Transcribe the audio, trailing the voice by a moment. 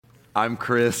I'm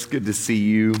Chris. Good to see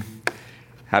you.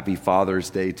 Happy Father's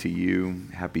Day to you.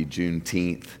 Happy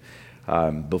Juneteenth.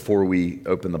 Before we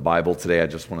open the Bible today, I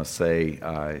just want to say,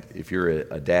 if you're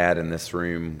a dad in this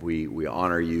room, we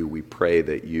honor you. We pray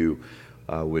that you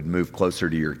would move closer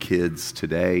to your kids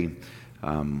today.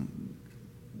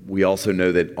 We also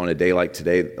know that on a day like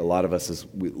today, a lot of us, as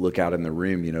we look out in the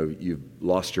room, you've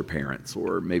lost your parents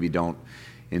or maybe don't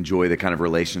enjoy the kind of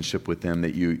relationship with them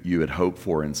that you had hoped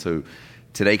for. And so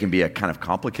today can be a kind of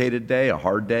complicated day, a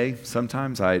hard day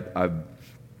sometimes. I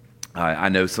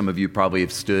know some of you probably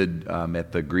have stood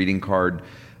at the greeting card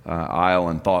aisle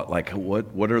and thought, like,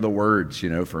 what are the words,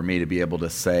 for me to be able to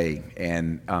say?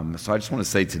 And so I just want to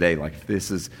say today, like, if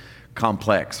this is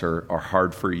complex or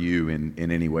hard for you in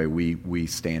any way, we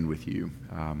stand with you.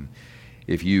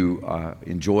 If you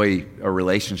enjoy a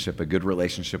relationship, a good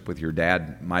relationship with your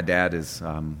dad, my dad is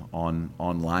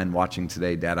online watching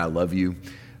today. Dad, I love you.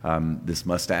 This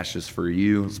mustache is for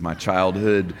you. It's my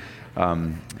childhood,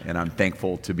 and I'm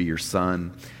thankful to be your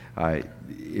son.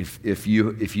 If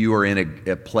you are in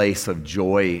a place of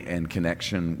joy and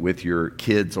connection with your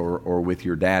kids or with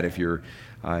your dad, if you're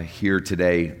here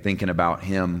today thinking about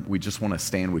him, we just want to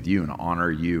stand with you and honor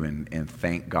you and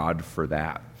thank God for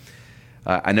that.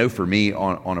 I know for me,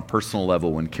 on a personal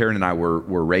level, when Karen and I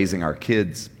were raising our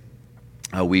kids,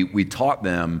 we taught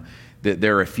them that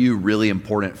there are a few really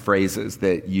important phrases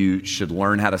that you should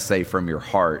learn how to say from your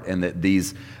heart, and that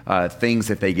these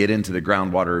things, if they get into the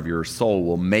groundwater of your soul,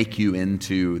 will make you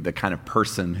into the kind of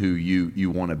person who you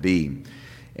want to be.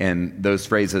 And those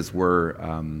phrases were,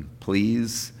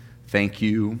 please, thank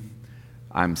you,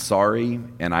 I'm sorry,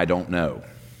 and I don't know.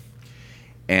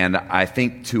 And I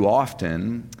think too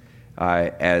often,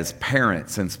 as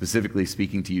parents, and specifically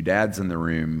speaking to you dads in the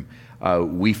room,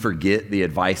 we forget the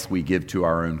advice we give to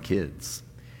our own kids.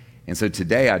 And so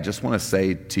today, I just want to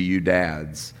say to you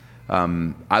dads,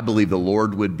 I believe the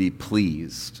Lord would be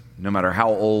pleased, no matter how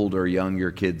old or young your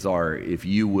kids are, if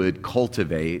you would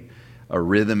cultivate a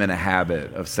rhythm and a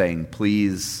habit of saying,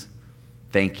 please,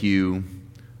 thank you,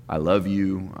 I love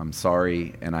you, I'm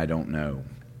sorry, and I don't know.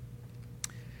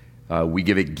 We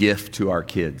give a gift to our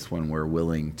kids when we're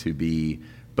willing to be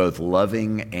both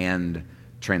loving and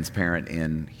transparent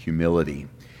in humility.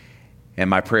 And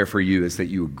my prayer for you is that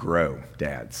you would grow,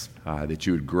 dads, that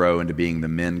you would grow into being the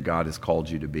men God has called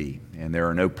you to be. And there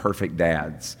are no perfect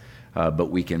dads, but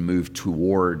we can move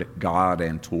toward God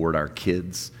and toward our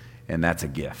kids, and that's a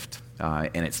gift.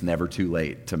 And it's never too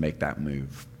late to make that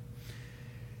move.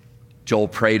 Joel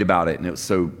prayed about it, and it was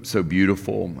so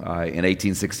beautiful. In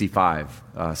 1865,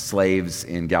 slaves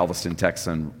in Galveston,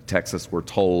 Texas were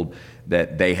told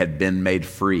that they had been made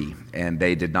free, and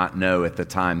they did not know at the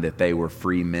time that they were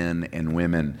free men and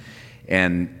women.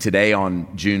 And today on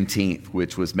Juneteenth,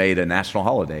 which was made a national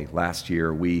holiday last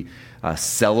year, we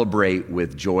celebrate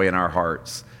with joy in our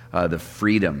hearts the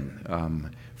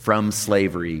freedom from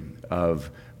slavery of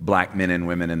Black men and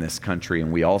women in this country.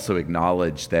 And we also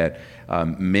acknowledge that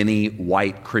many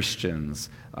white Christians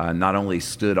not only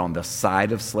stood on the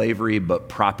side of slavery, but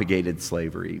propagated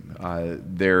slavery.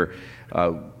 There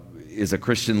is a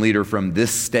Christian leader from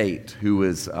this state who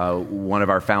was one of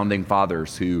our founding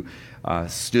fathers who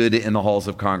stood in the halls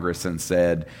of Congress and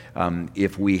said,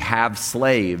 if we have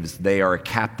slaves, they are a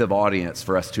captive audience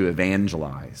for us to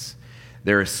evangelize.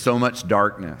 There is so much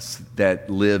darkness that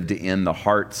lived in the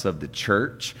hearts of the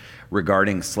church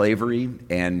regarding slavery,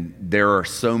 and there are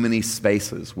so many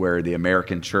spaces where the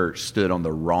American church stood on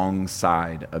the wrong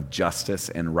side of justice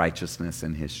and righteousness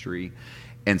in history.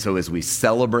 And so as we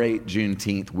celebrate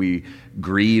Juneteenth, we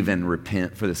grieve and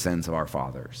repent for the sins of our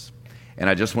fathers. And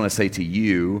I just want to say to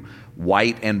you,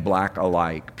 white and black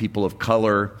alike, people of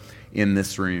color in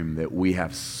this room, that we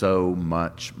have so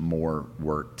much more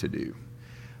work to do.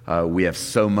 We have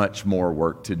so much more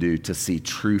work to do to see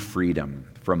true freedom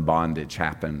from bondage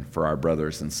happen for our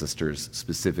brothers and sisters,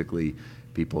 specifically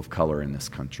people of color in this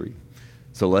country.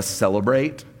 So let's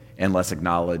celebrate and let's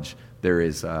acknowledge there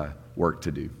is work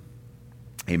to do.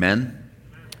 Amen?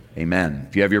 Amen.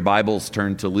 If you have your Bibles,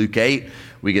 turn to Luke 8.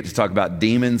 We get to talk about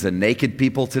demons and naked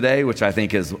people today, which I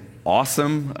think is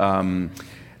awesome.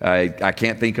 I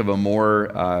can't think of a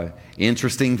more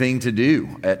interesting thing to do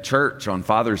at church on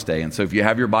Father's Day. And so if you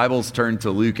have your Bibles, turn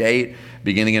to Luke 8,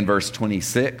 beginning in verse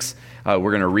 26. We're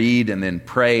going to read and then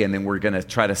pray, and then we're going to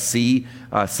try to see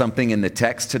something in the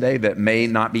text today that may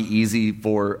not be easy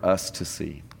for us to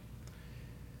see.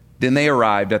 Then they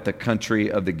arrived at the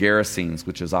country of the Gerasenes,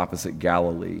 which is opposite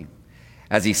Galilee.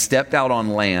 As he stepped out on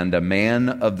land, a man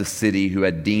of the city who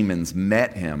had demons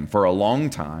met him for a long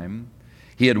time.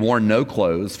 He had worn no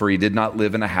clothes, for he did not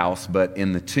live in a house, but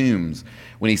in the tombs.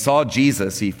 When he saw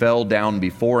Jesus, he fell down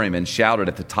before him and shouted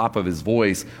at the top of his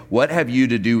voice, "What have you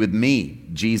to do with me,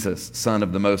 Jesus, Son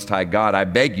of the Most High God? I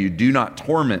beg you, do not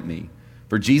torment me."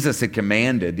 For Jesus had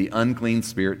commanded the unclean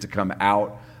spirit to come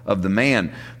out of the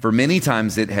man. For many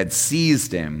times it had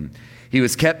seized him. He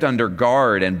was kept under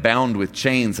guard and bound with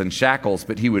chains and shackles,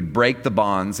 but he would break the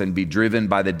bonds and be driven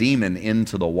by the demon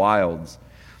into the wilds.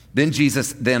 Then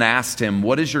Jesus then asked him,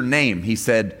 "What is your name?" He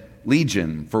said,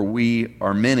 "Legion, for we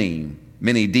are many."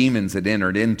 Many demons had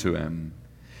entered into him.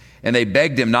 And they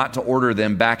begged him not to order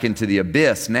them back into the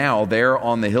abyss. Now, there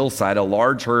on the hillside, a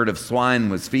large herd of swine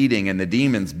was feeding, and the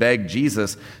demons begged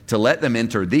Jesus to let them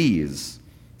enter these.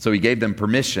 So he gave them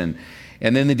permission.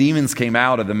 And then the demons came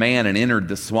out of the man and entered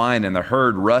the swine, and the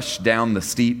herd rushed down the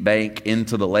steep bank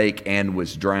into the lake and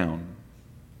was drowned.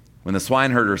 When the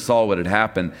swineherders saw what had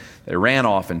happened, they ran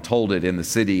off and told it in the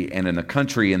city and in the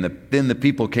country, and then the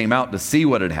people came out to see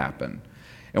what had happened.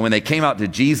 And when they came out to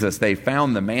Jesus, they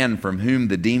found the man from whom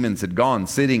the demons had gone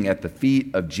sitting at the feet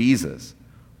of Jesus,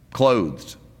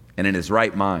 clothed and in his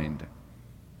right mind.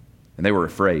 And they were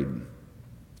afraid.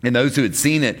 And those who had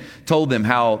seen it told them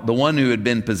how the one who had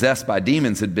been possessed by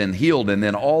demons had been healed. And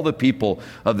then all the people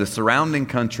of the surrounding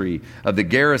country of the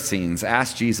Gerasenes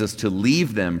asked Jesus to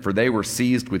leave them, for they were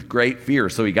seized with great fear.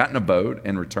 So he got in a boat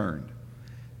and returned.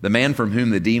 The man from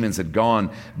whom the demons had gone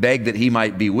begged that he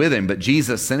might be with him, but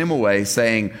Jesus sent him away,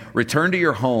 saying, "Return to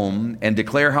your home and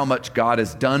declare how much God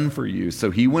has done for you."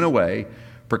 So he went away,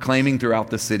 proclaiming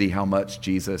throughout the city how much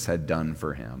Jesus had done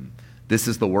for him. This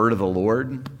is the word of the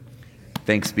Lord.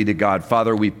 Thanks be to God.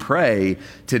 Father, we pray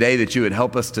today that you would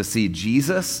help us to see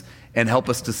Jesus and help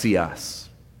us to see us.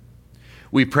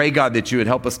 We pray, God, that you would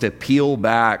help us to peel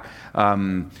back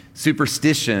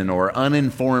superstition or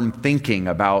uninformed thinking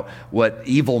about what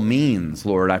evil means,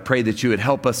 Lord. I pray that you would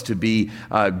help us to be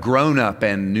grown up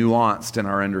and nuanced in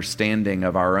our understanding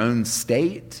of our own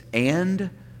state and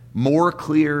more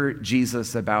clear,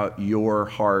 Jesus, about your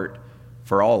heart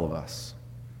for all of us.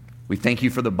 We thank you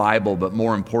for the Bible, but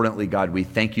more importantly, God, we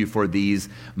thank you for these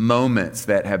moments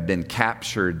that have been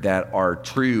captured that are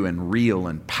true and real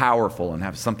and powerful and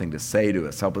have something to say to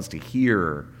us. Help us to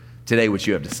hear today what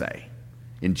you have to say.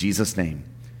 In Jesus' name,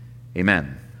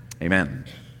 amen. Amen.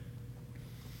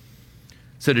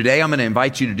 So today I'm going to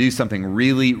invite you to do something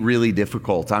really, really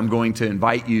difficult. I'm going to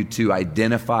invite you to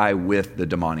identify with the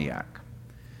demoniac.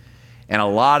 And a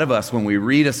lot of us, when we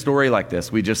read a story like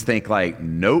this, we just think like,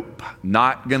 nope,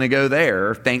 not going to go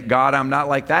there. Thank God I'm not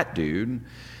like that dude.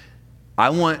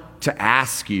 I want to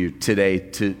ask you today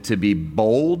to be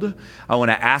bold. I want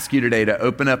to ask you today to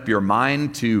open up your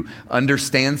mind to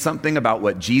understand something about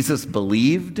what Jesus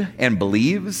believed and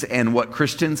believes and what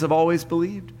Christians have always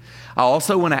believed. I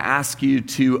also want to ask you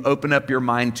to open up your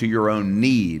mind to your own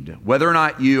need. Whether or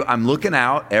not I'm looking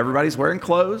out, everybody's wearing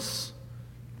clothes.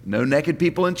 No naked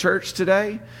people in church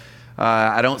today.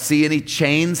 I don't see any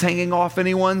chains hanging off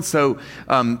anyone. So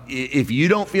if you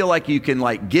don't feel like you can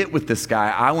get with this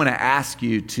guy, I want to ask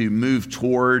you to move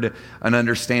toward an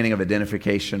understanding of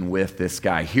identification with this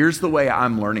guy. Here's the way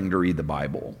I'm learning to read the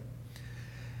Bible.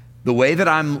 The way that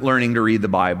I'm learning to read the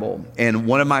Bible, and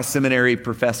one of my seminary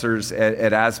professors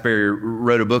at Asbury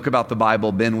wrote a book about the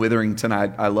Bible, Ben Witherington.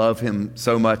 I love him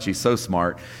so much. He's so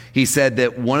smart. He said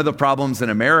that one of the problems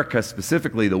in America,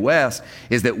 specifically the West,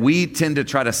 is that we tend to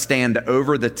try to stand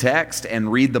over the text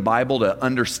and read the Bible to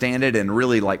understand it and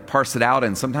really parse it out.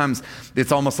 And sometimes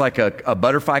it's almost like a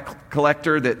butterfly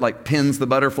collector that pins the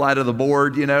butterfly to the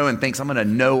board, and thinks I'm going to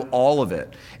know all of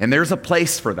it. And there's a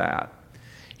place for that.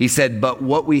 He said, but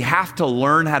what we have to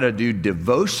learn how to do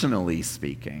devotionally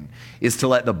speaking is to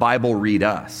let the Bible read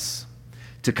us,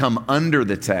 to come under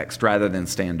the text rather than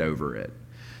stand over it,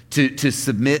 to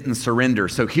submit and surrender.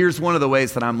 So here's one of the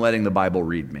ways that I'm letting the Bible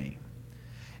read me.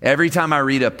 Every time I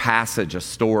read a passage, a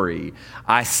story,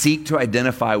 I seek to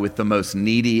identify with the most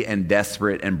needy and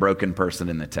desperate and broken person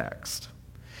in the text.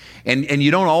 And you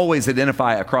don't always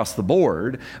identify across the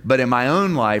board, but in my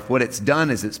own life, what it's done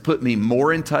is it's put me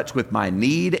more in touch with my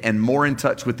need and more in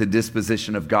touch with the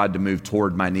disposition of God to move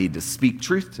toward my need, to speak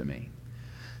truth to me.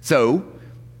 So,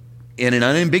 in an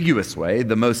unambiguous way,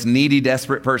 the most needy,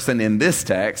 desperate person in this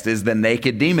text is the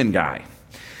naked demon guy.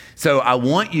 So I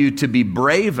want you to be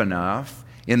brave enough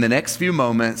in the next few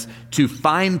moments to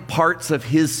find parts of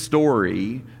his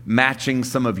story matching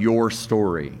some of your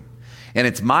story. And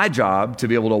it's my job to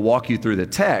be able to walk you through the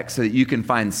text so that you can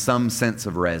find some sense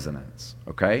of resonance,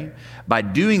 okay? By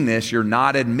doing this, you're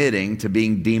not admitting to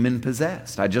being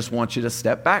demon-possessed. I just want you to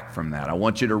step back from that. I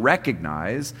want you to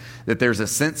recognize that there's a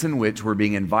sense in which we're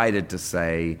being invited to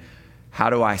say, how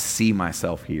do I see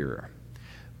myself here?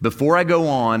 Before I go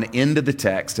on into the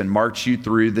text and march you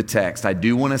through the text, I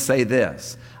do want to say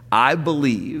this. I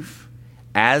believe,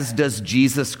 as does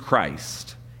Jesus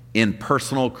Christ, in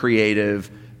personal,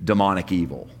 creative, demonic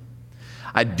evil.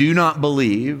 I do not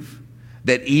believe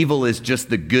that evil is just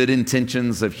the good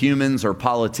intentions of humans or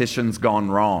politicians gone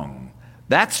wrong.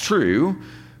 That's true.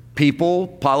 People,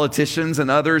 politicians,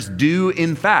 and others do,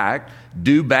 in fact,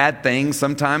 do bad things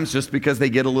sometimes just because they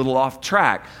get a little off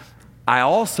track. I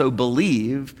also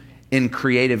believe in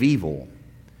creative evil.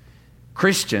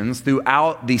 Christians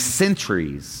throughout the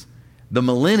centuries, the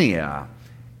millennia,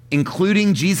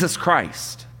 including Jesus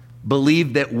Christ,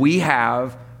 believe that we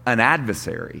have an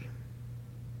adversary.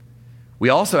 We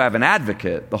also have an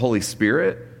advocate, the Holy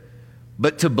Spirit.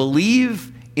 But to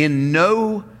believe in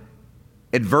no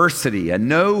adversity and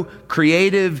no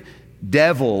creative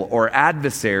devil or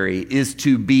adversary is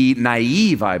to be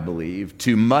naive, I believe,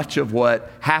 to much of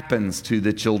what happens to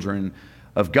the children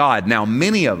of God. Now,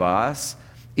 many of us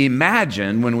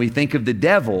imagine, when we think of the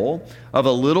devil, of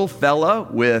a little fella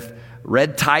with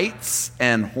red tights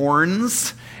and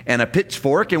horns and a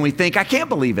pitchfork, and we think, I can't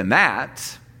believe in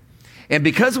that. And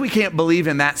because we can't believe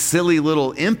in that silly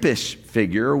little impish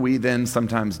figure, we then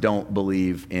sometimes don't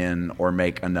believe in or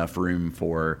make enough room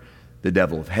for the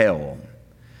devil of hell.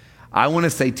 I want to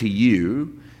say to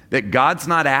you that God's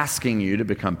not asking you to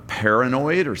become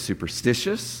paranoid or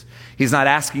superstitious. He's not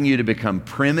asking you to become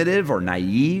primitive or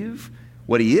naive.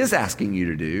 What he is asking you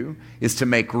to do is to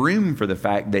make room for the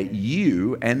fact that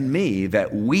you and me,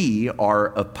 that we are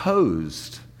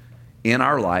opposed in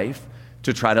our life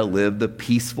to try to live the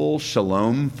peaceful,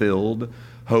 shalom-filled,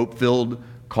 hope-filled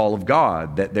call of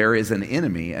God, that there is an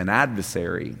enemy, an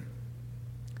adversary.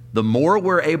 The more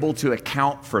we're able to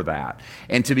account for that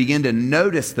and to begin to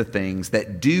notice the things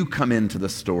that do come into the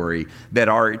story that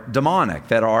are demonic,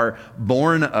 that are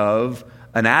born of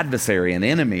an adversary, an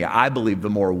enemy, I believe the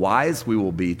more wise we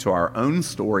will be to our own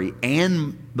story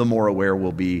and the more aware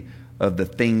we'll be of the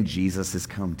thing Jesus has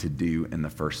come to do in the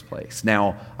first place.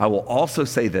 Now, I will also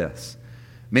say this.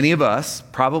 Many of us,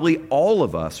 probably all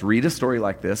of us, read a story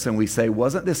like this and we say,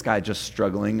 wasn't this guy just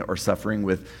struggling or suffering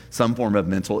with some form of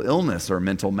mental illness or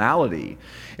mental malady?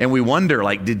 And we wonder,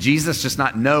 did Jesus just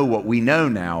not know what we know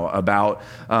now about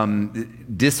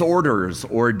disorders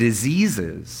or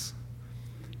diseases?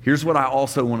 Here's what I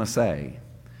also want to say.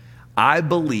 I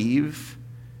believe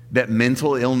that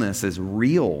mental illness is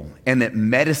real and that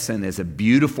medicine is a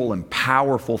beautiful and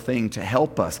powerful thing to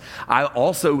help us. I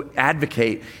also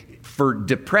advocate for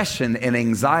depression and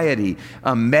anxiety.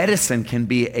 Medicine can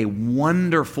be a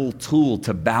wonderful tool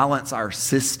to balance our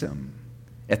system.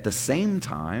 At the same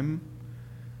time,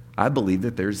 I believe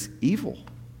that there's evil.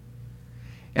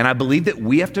 And I believe that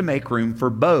we have to make room for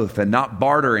both and not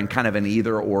barter in kind of an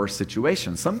either-or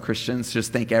situation. Some Christians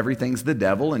just think everything's the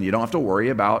devil and you don't have to worry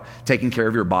about taking care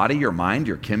of your body, your mind,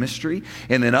 your chemistry.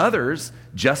 And then others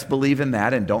just believe in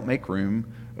that and don't make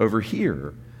room over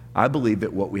here. I believe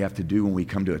that what we have to do when we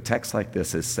come to a text like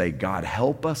this is say, God,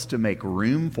 help us to make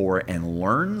room for and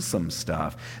learn some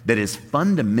stuff that is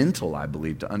fundamental, I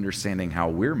believe, to understanding how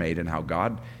we're made and how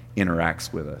God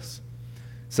interacts with us.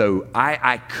 So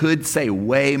I could say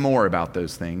way more about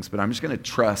those things, but I'm just going to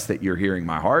trust that you're hearing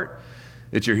my heart,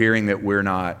 that you're hearing that we're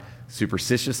not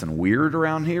superstitious and weird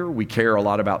around here. We care a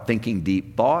lot about thinking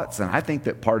deep thoughts, and I think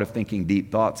that part of thinking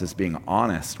deep thoughts is being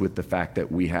honest with the fact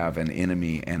that we have an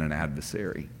enemy and an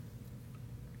adversary.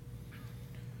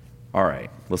 All right,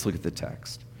 let's look at the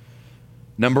text.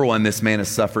 Number one, this man is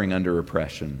suffering under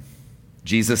oppression.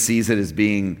 Jesus sees it as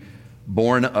being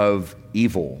born of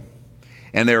evil.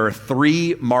 And there are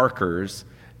three markers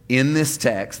in this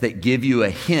text that give you a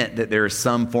hint that there is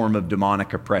some form of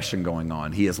demonic oppression going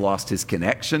on. He has lost his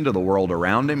connection to the world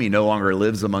around him. He no longer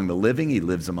lives among the living. He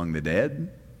lives among the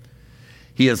dead.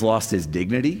 He has lost his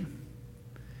dignity.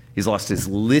 He's lost his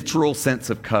literal sense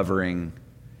of covering.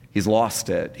 He's lost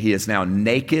it. He is now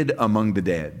naked among the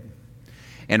dead.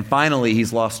 And finally,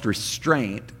 he's lost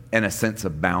restraint and a sense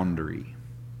of boundary.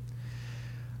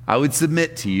 I would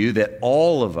submit to you that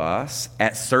all of us,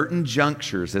 at certain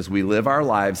junctures as we live our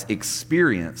lives,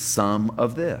 experience some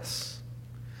of this.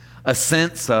 A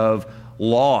sense of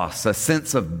loss, a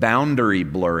sense of boundary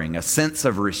blurring, a sense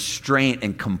of restraint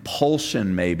and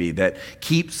compulsion maybe that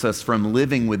keeps us from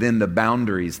living within the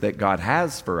boundaries that God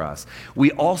has for us.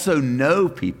 We also know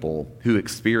people who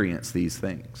experience these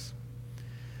things.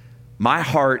 My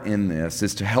heart in this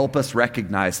is to help us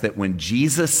recognize that when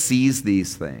Jesus sees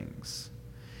these things,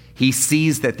 he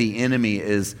sees that the enemy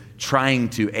is trying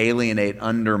to alienate,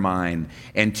 undermine,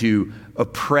 and to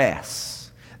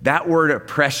oppress. That word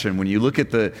oppression, when you look at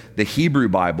the Hebrew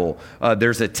Bible,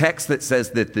 there's a text that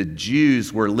says that the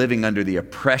Jews were living under the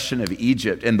oppression of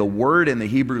Egypt. And the word in the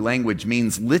Hebrew language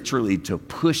means literally to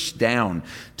push down,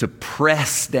 to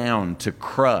press down, to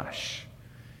crush.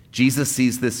 Jesus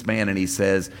sees this man and he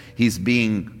says he's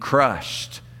being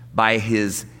crushed by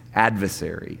his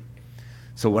adversary.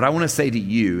 So what I want to say to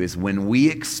you is when we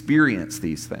experience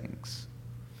these things,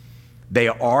 they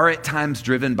are at times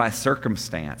driven by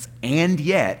circumstance, and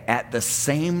yet at the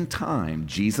same time,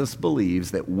 Jesus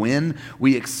believes that when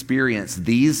we experience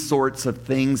these sorts of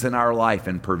things in our life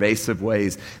in pervasive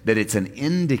ways, that it's an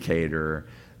indicator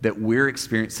that we're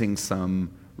experiencing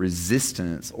some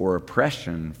resistance or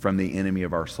oppression from the enemy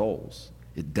of our souls.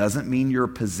 It doesn't mean you're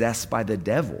possessed by the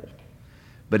devil,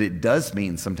 but it does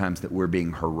mean sometimes that we're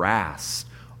being harassed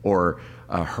or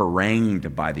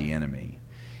harangued by the enemy.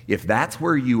 If that's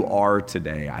where you are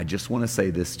today, I just want to say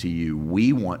this to you.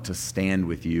 We want to stand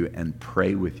with you and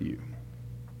pray with you.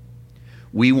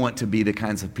 We want to be the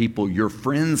kinds of people, your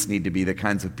friends need to be the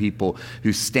kinds of people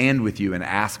who stand with you and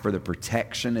ask for the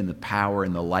protection and the power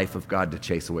and the life of God to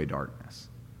chase away darkness.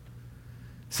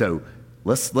 So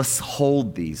let's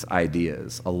hold these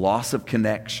ideas. A loss of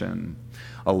connection,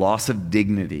 a loss of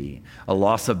dignity, a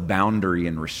loss of boundary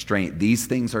and restraint. These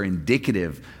things are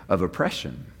indicative of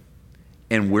oppression.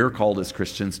 And we're called as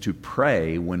Christians to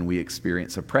pray when we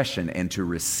experience oppression and to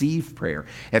receive prayer.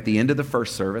 At the end of the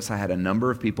first service, I had a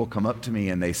number of people come up to me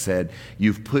and they said,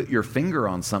 "You've put your finger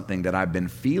on something that I've been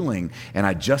feeling, and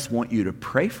I just want you to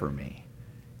pray for me."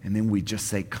 And then we just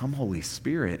say, "Come, Holy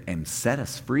Spirit, and set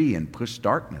us free and push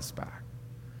darkness back."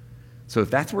 So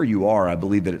if that's where you are, I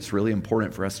believe that it's really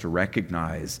important for us to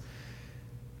recognize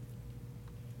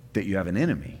that you have an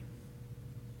enemy.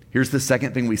 Here's the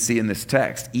second thing we see in this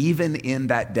text. Even in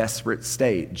that desperate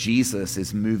state, Jesus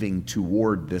is moving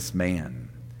toward this man.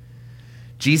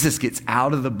 Jesus gets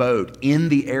out of the boat in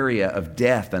the area of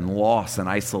death and loss and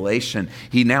isolation.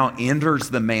 He now enters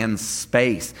the man's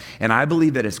space. And I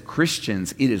believe that as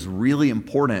Christians, it is really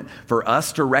important for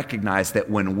us to recognize that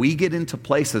when we get into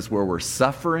places where we're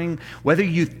suffering, whether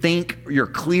you think you're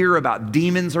clear about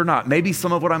demons or not, maybe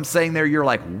some of what I'm saying there, you're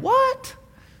like, what?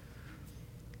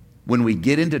 When we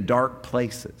get into dark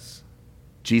places,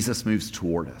 Jesus moves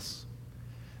toward us.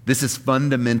 This is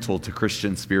fundamental to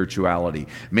Christian spirituality.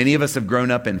 Many of us have grown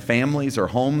up in families or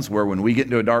homes where when we get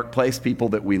into a dark place, people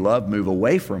that we love move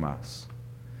away from us.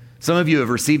 Some of you have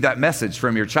received that message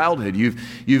from your childhood.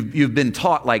 You've been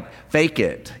taught, like, fake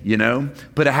it,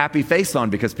 put a happy face on,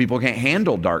 because people can't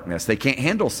handle darkness. They can't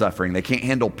handle suffering. They can't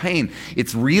handle pain.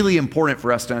 It's really important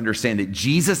for us to understand that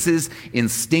Jesus'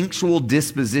 instinctual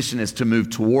disposition is to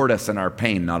move toward us in our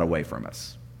pain, not away from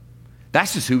us.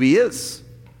 That's just who he is.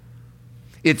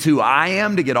 It's who I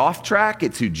am to get off track.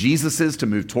 It's who Jesus is to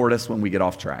move toward us when we get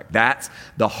off track. That's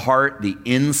the heart, the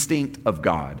instinct of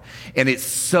God. And it's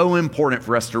so important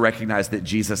for us to recognize that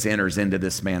Jesus enters into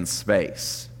this man's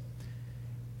space.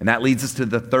 And that leads us to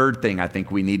the third thing I think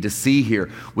we need to see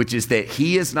here, which is that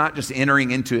he is not just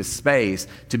entering into his space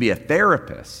to be a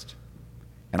therapist.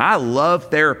 And I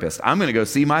love therapists. I'm going to go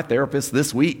see my therapist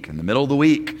this week, in the middle of the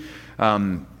week.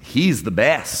 He's the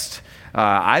best.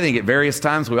 I think at various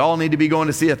times we all need to be going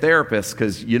to see a therapist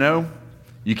because,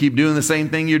 you keep doing the same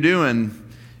thing you're doing,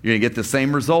 you're going to get the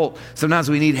same result. Sometimes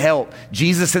we need help.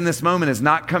 Jesus in this moment is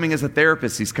not coming as a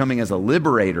therapist. He's coming as a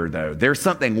liberator, though. There's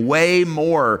something way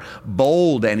more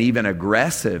bold and even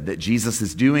aggressive that Jesus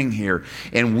is doing here.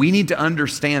 And we need to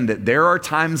understand that there are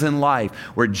times in life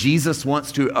where Jesus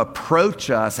wants to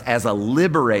approach us as a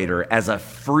liberator, as a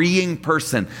freeing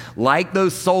person, like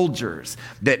those soldiers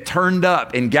that turned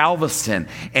up in Galveston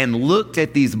and looked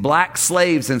at these black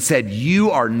slaves and said,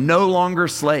 "You are no longer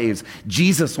slaves."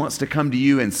 Jesus wants to come to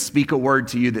you and speak a word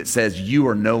to you that says you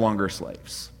are no longer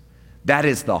slaves. That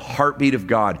is the heartbeat of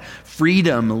God.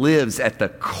 Freedom lives at the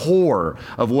core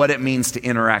of what it means to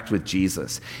interact with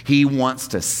Jesus. He wants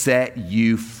to set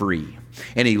you free.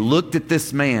 And he looked at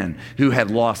this man who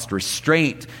had lost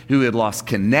restraint, who had lost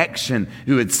connection,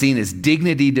 who had seen his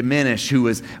dignity diminish, who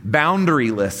was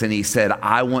boundaryless, and he said,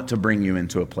 "I want to bring you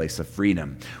into a place of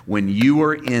freedom." When you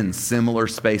are in similar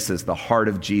spaces, the heart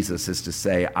of Jesus is to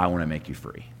say, "I want to make you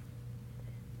free."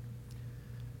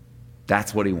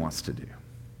 That's what he wants to do.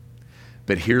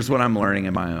 But here's what I'm learning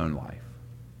in my own life.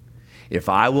 If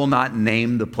I will not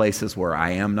name the places where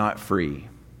I am not free,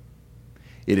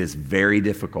 it is very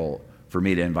difficult for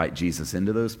me to invite Jesus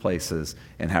into those places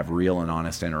and have real and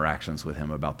honest interactions with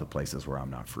him about the places where I'm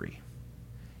not free.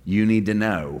 You need to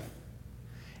know,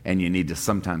 and you need to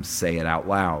sometimes say it out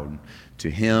loud to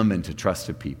him and to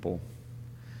trusted people,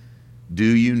 Do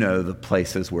you know the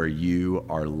places where you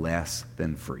are less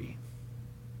than free?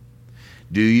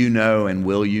 Do you know and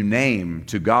will you name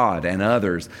to God and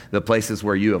others the places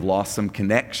where you have lost some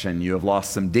connection, you have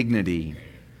lost some dignity,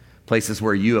 places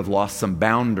where you have lost some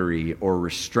boundary or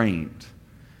restraint?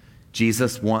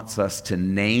 Jesus wants us to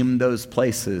name those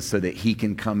places so that he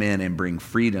can come in and bring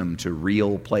freedom to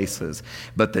real places.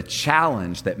 But the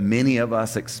challenge that many of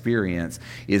us experience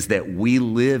is that we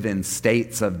live in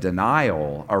states of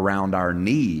denial around our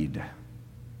need.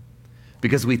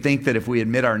 Because we think that if we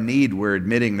admit our need, we're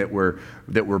admitting that we're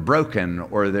broken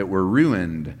or that we're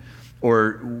ruined.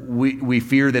 Or we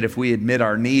fear that if we admit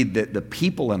our need, that the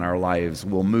people in our lives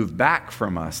will move back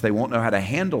from us. They won't know how to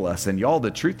handle us. And y'all, the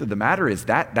truth of the matter is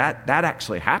that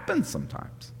actually happens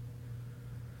sometimes.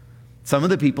 Some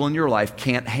of the people in your life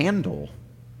can't handle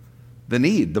the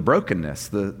need, the brokenness,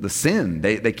 the sin.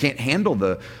 They can't handle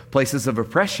the places of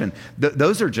oppression.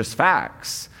 Those are just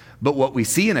facts. But what we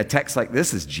see in a text like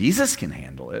this is Jesus can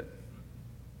handle it.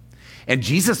 And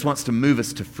Jesus wants to move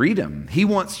us to freedom. He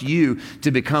wants you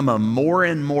to become a more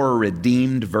and more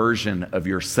redeemed version of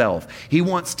yourself. He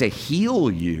wants to heal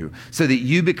you so that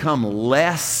you become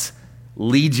less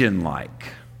Legion-like,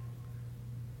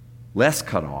 less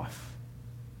cut off.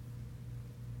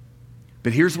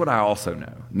 But here's what I also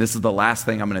know, and this is the last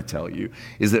thing I'm going to tell you,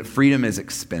 is that freedom is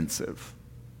expensive.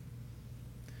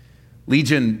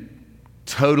 Legion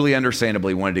totally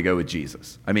understandably wanted to go with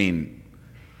Jesus. I mean,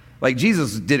 like,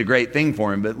 Jesus did a great thing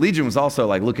for him, but Legion was also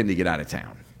like looking to get out of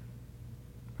town.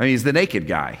 I mean, he's the naked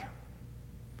guy.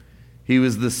 He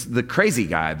was the crazy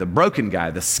guy, the broken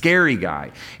guy, the scary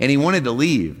guy, and he wanted to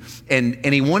leave. And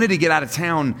he wanted to get out of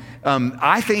town,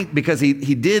 I think, because he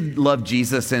did love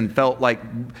Jesus and felt like,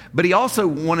 but he also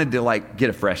wanted to like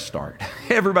get a fresh start.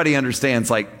 Everybody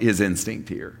understands like his instinct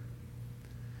here.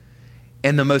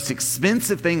 And the most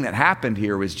expensive thing that happened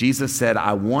here was Jesus said,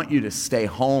 I want you to stay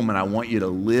home and I want you to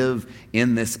live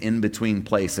in this in-between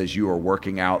place as you are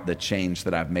working out the change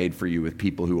that I've made for you with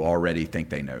people who already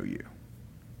think they know you.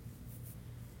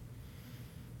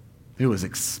 It was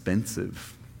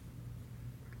expensive.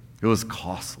 It was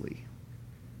costly.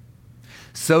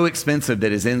 So expensive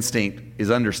that his instinct, his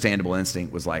understandable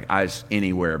instinct was like, I was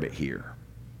anywhere but here.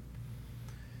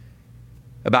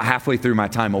 About halfway through my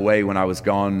time away when I was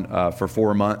gone for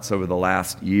 4 months over the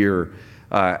last year,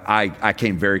 I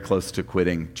came very close to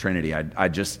quitting Trinity.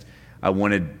 I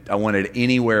wanted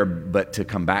anywhere but to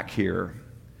come back here.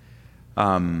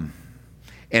 And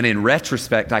in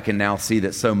retrospect, I can now see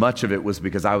that so much of it was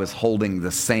because I was holding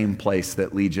the same place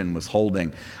that Legion was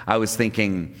holding. I was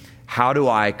thinking, how do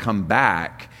I come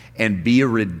back and be a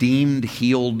redeemed,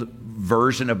 healed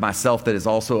version of myself that is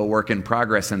also a work in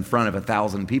progress in front of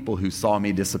 1,000 people who saw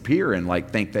me disappear and like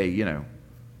think they,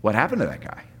 what happened to that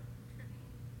guy?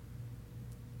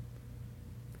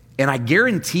 And I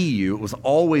guarantee you it was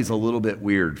always a little bit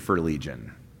weird for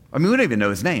Legion. I mean, we don't even know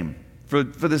his name, for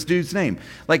this dude's name.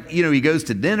 Like, he goes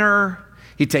to dinner,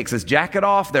 he takes his jacket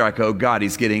off, they're like, oh God,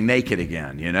 he's getting naked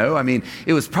again, I mean,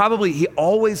 it was probably, he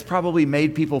always probably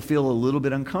made people feel a little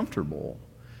bit uncomfortable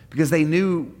because they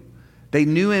knew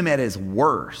him at his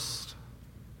worst.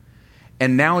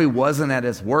 And now he wasn't at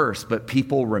his worst, but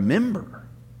people remember.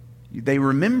 They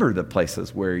remember the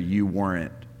places where you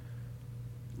weren't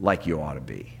like you ought to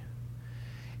be.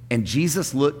 And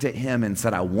Jesus looked at him and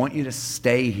said, I want you to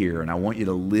stay here, and I want you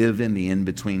to live in the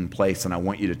in-between place, and I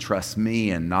want you to trust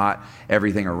me and not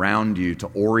everything around you to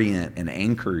orient and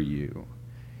anchor you.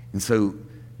 And so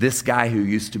this guy who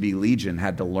used to be Legion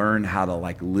had to learn how to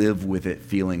like live with it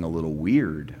feeling a little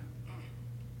weird.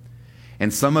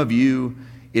 And some of you,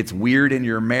 it's weird in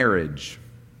your marriage.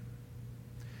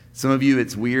 Some of you,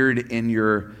 it's weird in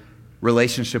your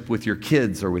relationship with your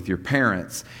kids or with your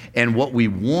parents. And what we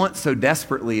want so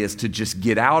desperately is to just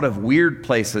get out of weird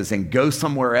places and go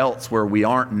somewhere else where we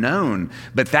aren't known.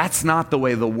 But that's not the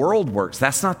way the world works.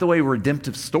 That's not the way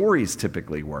redemptive stories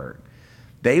typically work.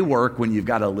 They work when you've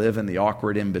got to live in the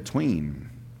awkward in-between.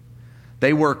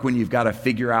 They work when you've got to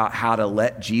figure out how to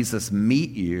let Jesus meet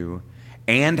you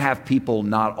and have people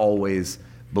not always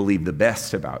believe the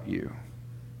best about you.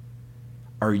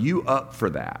 Are you up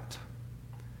for that?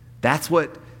 That's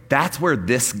where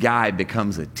this guy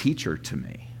becomes a teacher to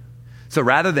me. So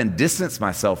rather than distance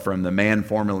myself from the man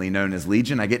formerly known as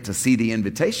Legion, I get to see the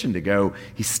invitation to go,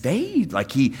 he stayed,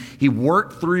 like he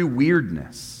worked through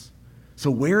weirdness.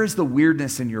 So where is the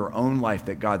weirdness in your own life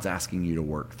that God's asking you to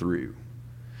work through?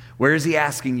 Where is he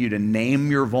asking you to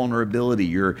name your vulnerability,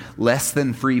 your less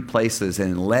than free places,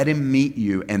 and let him meet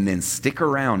you and then stick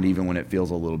around even when it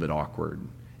feels a little bit awkward?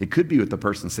 It could be with the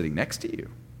person sitting next to you.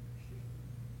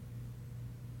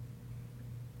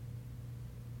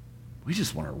 We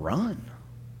just want to run.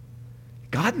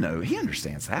 God knows, he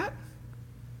understands that.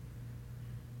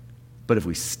 But if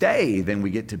we stay, then we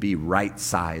get to be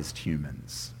right-sized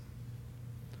humans.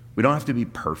 We don't have to be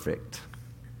perfect.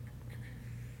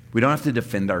 We don't have to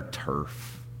defend our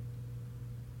turf.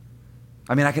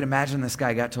 I mean, I can imagine this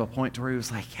guy got to a point where he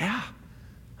was like, yeah,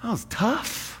 that was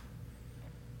tough.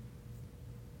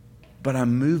 But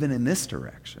I'm moving in this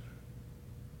direction.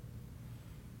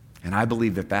 And I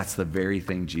believe that that's the very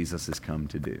thing Jesus has come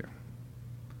to do.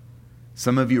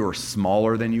 Some of you are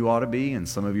smaller than you ought to be, and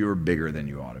some of you are bigger than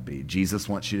you ought to be. Jesus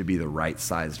wants you to be the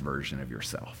right-sized version of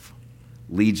yourself.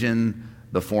 Legion,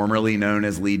 the formerly known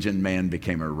as Legion man,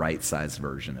 became a right-sized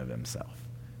version of himself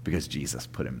because Jesus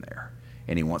put him there,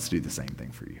 and he wants to do the same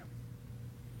thing for you.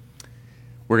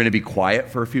 We're going to be quiet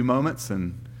for a few moments,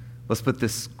 and let's put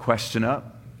this question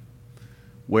up.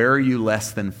 Where are you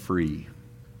less than free?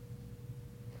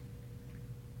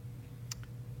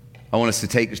 I want us to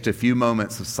take just a few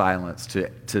moments of silence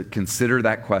to consider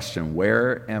that question.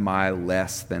 Where am I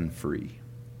less than free?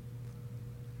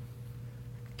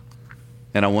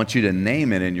 And I want you to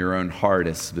name it in your own heart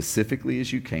as specifically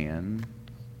as you can.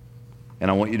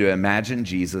 And I want you to imagine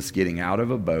Jesus getting out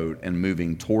of a boat and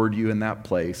moving toward you in that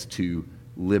place to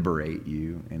liberate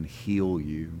you and heal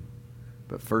you.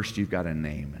 But first, you've got to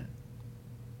name it.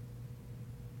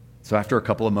 So after a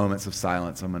couple of moments of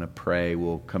silence, I'm going to pray.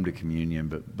 We'll come to communion,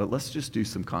 but let's just do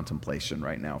some contemplation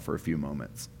right now for a few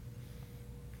moments.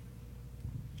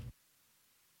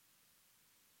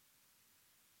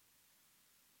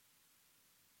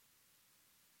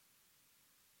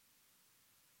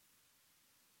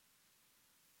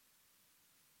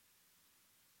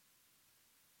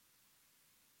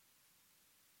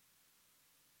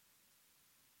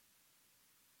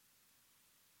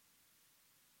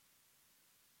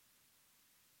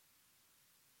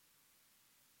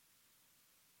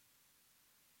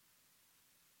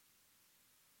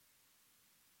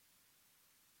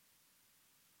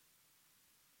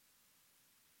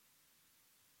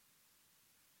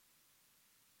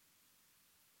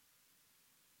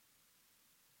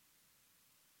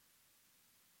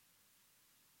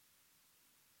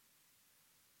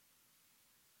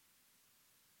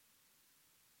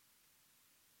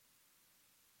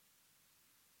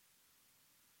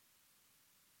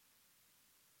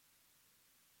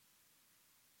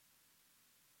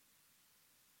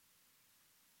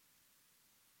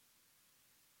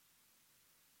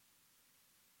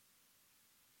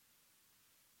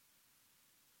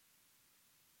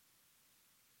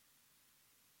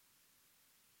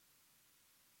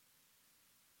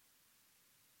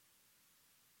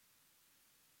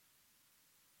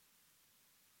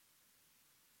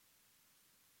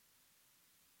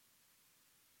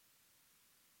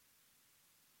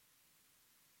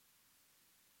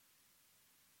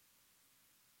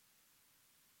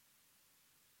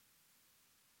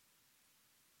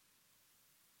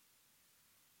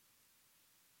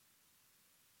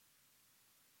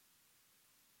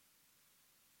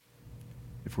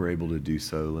 If we're able to do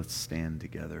so, let's stand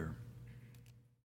together.